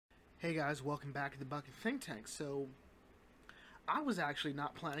Hey guys, welcome back to the Bucket Think Tank. So, I was actually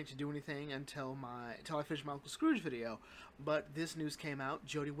not planning to do anything until I finished my Uncle Scrooge video, but this news came out.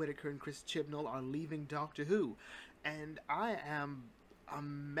 Jodie Whittaker and Chris Chibnall are leaving Doctor Who, and I am a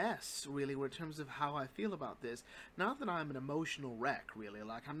mess, really, in terms of how I feel about this. Not that I'm an emotional wreck, really.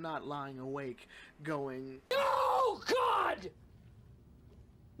 Like, I'm not lying awake going, No, God!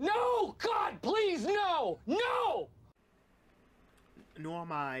 No, God, please, no! No! nor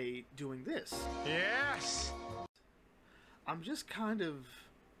am I doing this. Yes! I'm just kind of...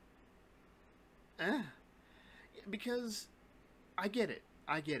 Because I get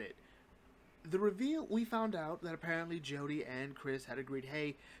it. The reveal, we found out that apparently Jodie and Chris had agreed,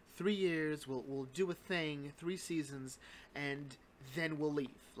 hey, 3 years, we'll do a thing, 3 seasons, and then we'll leave.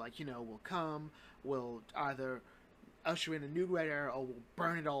 Like, you know, we'll come, we'll either usher in a new great era or we'll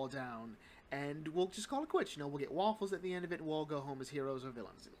burn it all down, and we'll just call it quits. You know, we'll get waffles at the end of it and we'll all go home as heroes or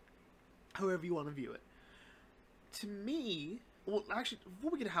villains. However you want to view it. To me, well, actually,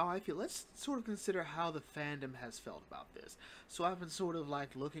 before we get to how I feel, let's sort of consider how the fandom has felt about this. So I've been sort of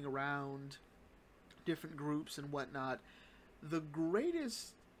like looking around different groups and whatnot. The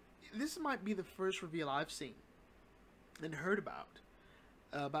greatest, this might be the first reveal I've seen and heard about,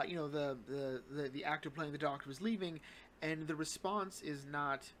 you know, the actor playing the Doctor was leaving, and the response is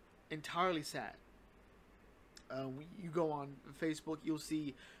not entirely sad. You go on Facebook, you'll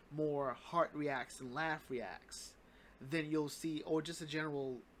see more heart reacts and laugh reacts than you'll see, or just a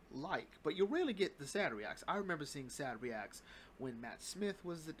general like. But you'll rarely get the sad reacts. I remember seeing sad reacts when Matt Smith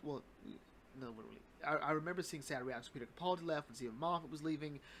was the, well, no, really. I remember seeing sad reacts when Peter Capaldi left, when Stephen Moffat was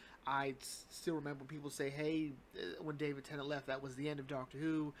leaving. I still remember people say, hey, when David Tennant left, that was the end of Doctor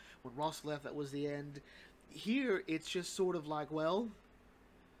Who. When Ross left, that was the end. Here, it's just sort of like, well,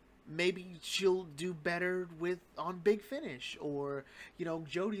 maybe she'll do better on Big Finish, or, you know,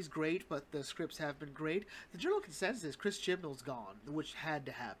 Jodie's great, but the scripts have been great. The general consensus is Chris Chibnall's gone, which had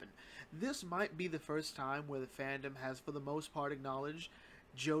to happen. This might be the first time where the fandom has, for the most part, acknowledged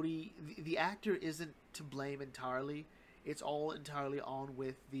Jodie, the actor isn't to blame entirely. It's all entirely on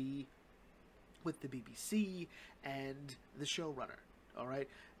with the BBC and the showrunner. All right,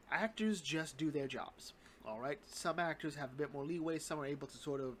 actors just do their jobs. All right, some actors have a bit more leeway. Some are able to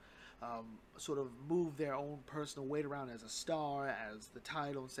sort of move their own personal weight around as a star, as the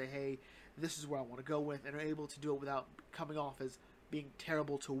title, and say, hey, this is where I want to go with, and are able to do it without coming off as being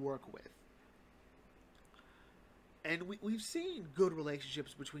terrible to work with. And we've seen good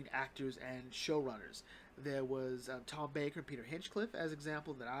relationships between actors and showrunners. There was Tom Baker and Peter Hinchcliffe, as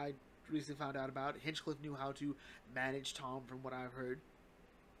example, that I recently found out about. Hinchcliffe knew how to manage Tom, from what I've heard.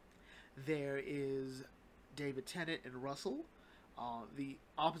 There is David Tennant and Russell. The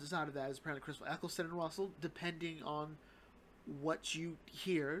opposite side of that is apparently Christopher Eccleston and Russell, depending on what you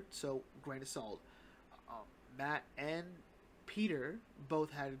hear, so grain of salt. Matt and Peter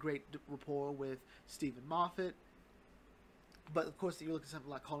both had a great rapport with Stephen Moffat. But of course, you look at something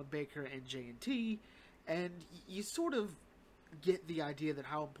like Colin Baker and J&T, and you sort of get the idea that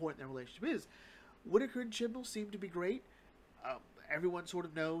how important their relationship is. Whittaker and Chibnall seem to be great. Everyone sort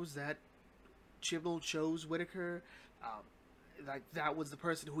of knows that Chibnall chose Whittaker. Like, that was the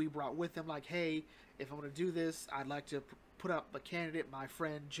person who he brought with him. Like, hey, if I'm going to do this, I'd like to put up a candidate, my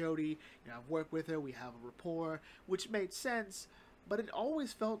friend Jodie. You know, I've worked with her. We have a rapport, which made sense. But it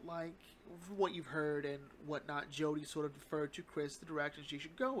always felt like, from what you've heard and whatnot, Jodie sort of deferred to Chris the direction she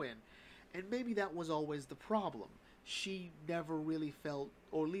should go in. And maybe that was always the problem. She never really felt,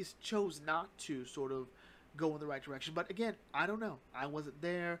 or at least chose not to, sort of go in the right direction. But again, I don't know. I wasn't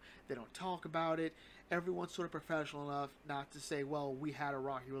there. They don't talk about it. Everyone's sort of professional enough not to say, well, we had a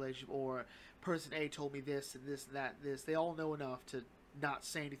rocky relationship, or person A told me this and this and that and this. They all know enough to not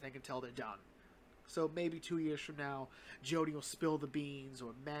say anything until they're done. So maybe 2 years from now, Jodie will spill the beans,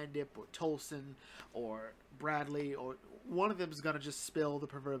 or Mandip, or Tolson, or Bradley, or one of them is going to just spill the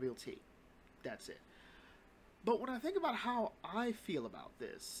proverbial tea. That's it. But when I think about how I feel about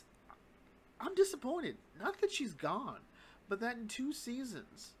this, I'm disappointed. Not that she's gone, but that in 2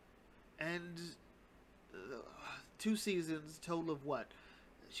 seasons, and 2 seasons, total of what?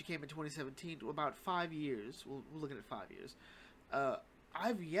 She came in 2017, to about 5 years. We're looking at 5 years.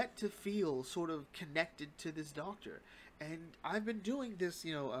 I've yet to feel sort of connected to this Doctor. And I've been doing this,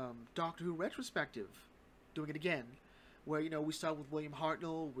 you know, Doctor Who retrospective, doing it again, where, you know, we started with William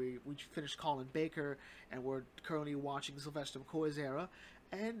Hartnell, we finished Colin Baker, and we're currently watching Sylvester McCoy's era,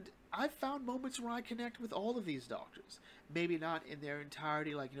 and I've found moments where I connect with all of these Doctors. Maybe not in their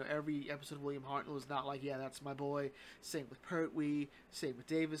entirety, like, you know, every episode of William Hartnell is not like, yeah, that's my boy. Same with Pertwee, same with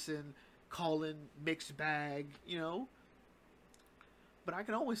Davison, Colin, mixed bag, you know. But I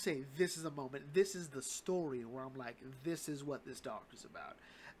can always say, this is a moment, this is the story where I'm like, this is what this Doctor's about.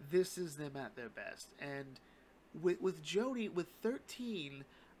 This is them at their best. And with Jodie, with 13,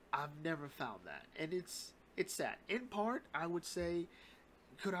 I've never found that. And it's sad. In part, I would say,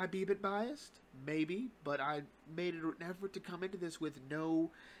 could I be a bit biased? Maybe. But I made an effort to come into this with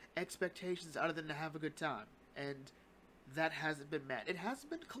no expectations other than to have a good time. And that hasn't been met. It hasn't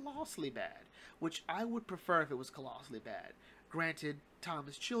been colossally bad, which I would prefer if it was colossally bad. Granted,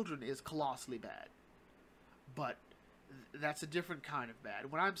 Thomas Children is colossally bad, but that's a different kind of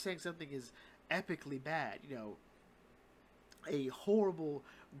bad. When I'm saying something is epically bad, you know, a horrible,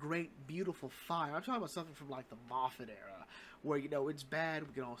 great, beautiful fire, I'm talking about something from like the Moffat era, where, you know, it's bad,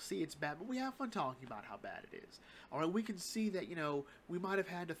 we can all see it's bad, but we have fun talking about how bad it is. Alright, we can see that, you know, we might have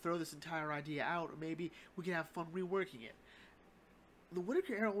had to throw this entire idea out, or maybe we can have fun reworking it. The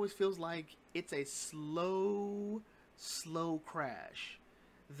Whittaker era always feels like it's a slow crash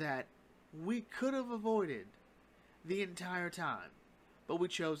that we could have avoided the entire time, but we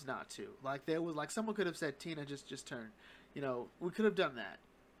chose not to. Like, there was, like, someone could have said, Tina, just turn. You know, we could have done that.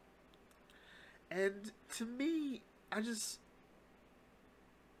 And to me,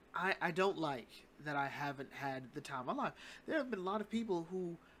 I don't like that I haven't had the time of my life. There have been a lot of people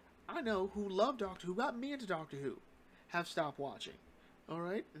who I know who love Doctor Who, got me into Doctor Who, have stopped watching.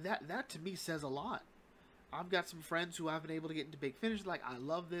 Alright? That to me says a lot. I've got some friends who I've been able to get into Big Finish, like, I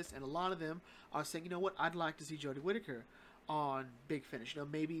love this, and a lot of them are saying, you know what, I'd like to see Jodie Whittaker on Big Finish. You know,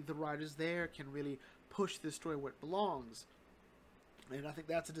 maybe the writers there can really push this story where it belongs. And I think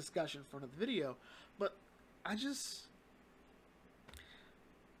that's a discussion for another video. But this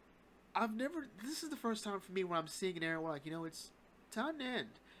is the first time for me where I'm seeing an era where, like, you know, it's time to end.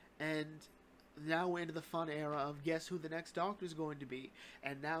 And now we're into the fun era of guess who the next Doctor is going to be.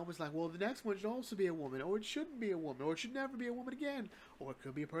 And now it's like, well, the next one should also be a woman, or it shouldn't be a woman, or it should never be a woman again, or it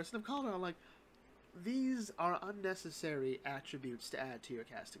could be a person of color. I'm like, these are unnecessary attributes to add to your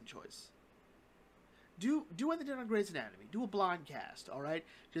casting choice. Do what they did on Grey's Anatomy. Do a blind cast, alright?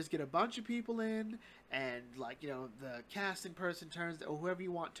 Just get a bunch of people in, and, like, you know, the casting person turns, or whoever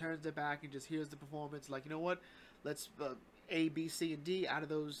you want turns their back and just hears the performance. Like, you know what? Let's, A, B, C, and D out of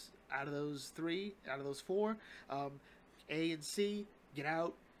those four. A and C, get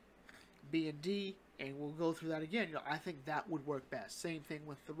out. B and D, and we'll go through that again. You know, I think that would work best. Same thing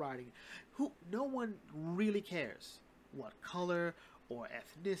with the writing. No one really cares what color, or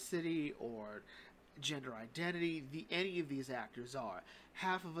ethnicity, or gender identity any of these actors are.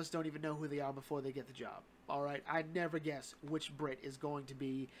 Half of us don't even know who they are before they get the job. Alright, I never guess which Brit is going to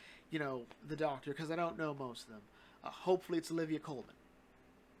be, you know, the Doctor, because I don't know most of them. Hopefully it's Olivia Colman.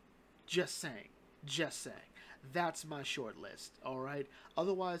 Just saying. Just saying. That's my short list, alright?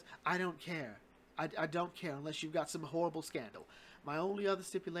 Otherwise, I don't care. I don't care unless you've got some horrible scandal. My only other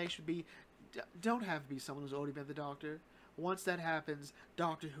stipulation would be, don't have to be someone who's already been the Doctor. Once that happens,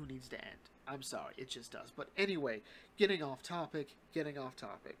 Doctor Who needs to end. I'm sorry, it just does. But anyway, getting off topic. I'm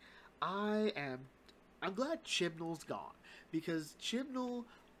glad Chibnall's gone, because Chibnall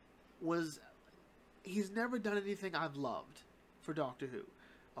he's never done anything I've loved for Doctor Who.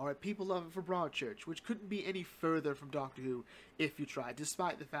 Alright, people love it for Broadchurch, which couldn't be any further from Doctor Who if you tried,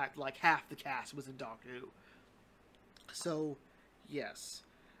 despite the fact like half the cast was in Doctor Who. So, yes.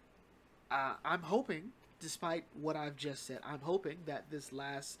 I'm hoping, despite what I've just said, I'm hoping that this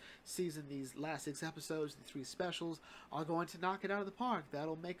last season, these last 6 episodes, the 3 specials, are going to knock it out of the park.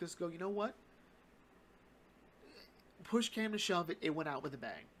 That'll make us go, you know what? Push came to shove, it went out with a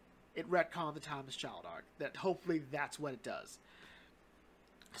bang. It retconned the Thomas Child arc. Hopefully that's what it does.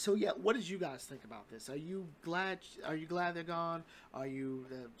 So yeah, what did you guys think about this? Are you glad they're gone? Are you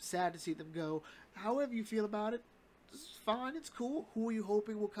sad to see them go? However you feel about it, it's fine, it's cool. Who are you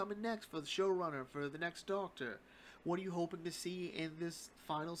hoping will come in next for the showrunner, for the next Doctor? What are you hoping to see in this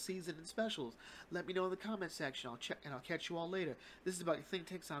final season and specials? Let me know in the comment section. I'll catch you all later. This is About Your Think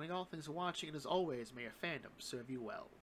Tank signing off. Thanks for watching, and as always, may your fandom serve you well.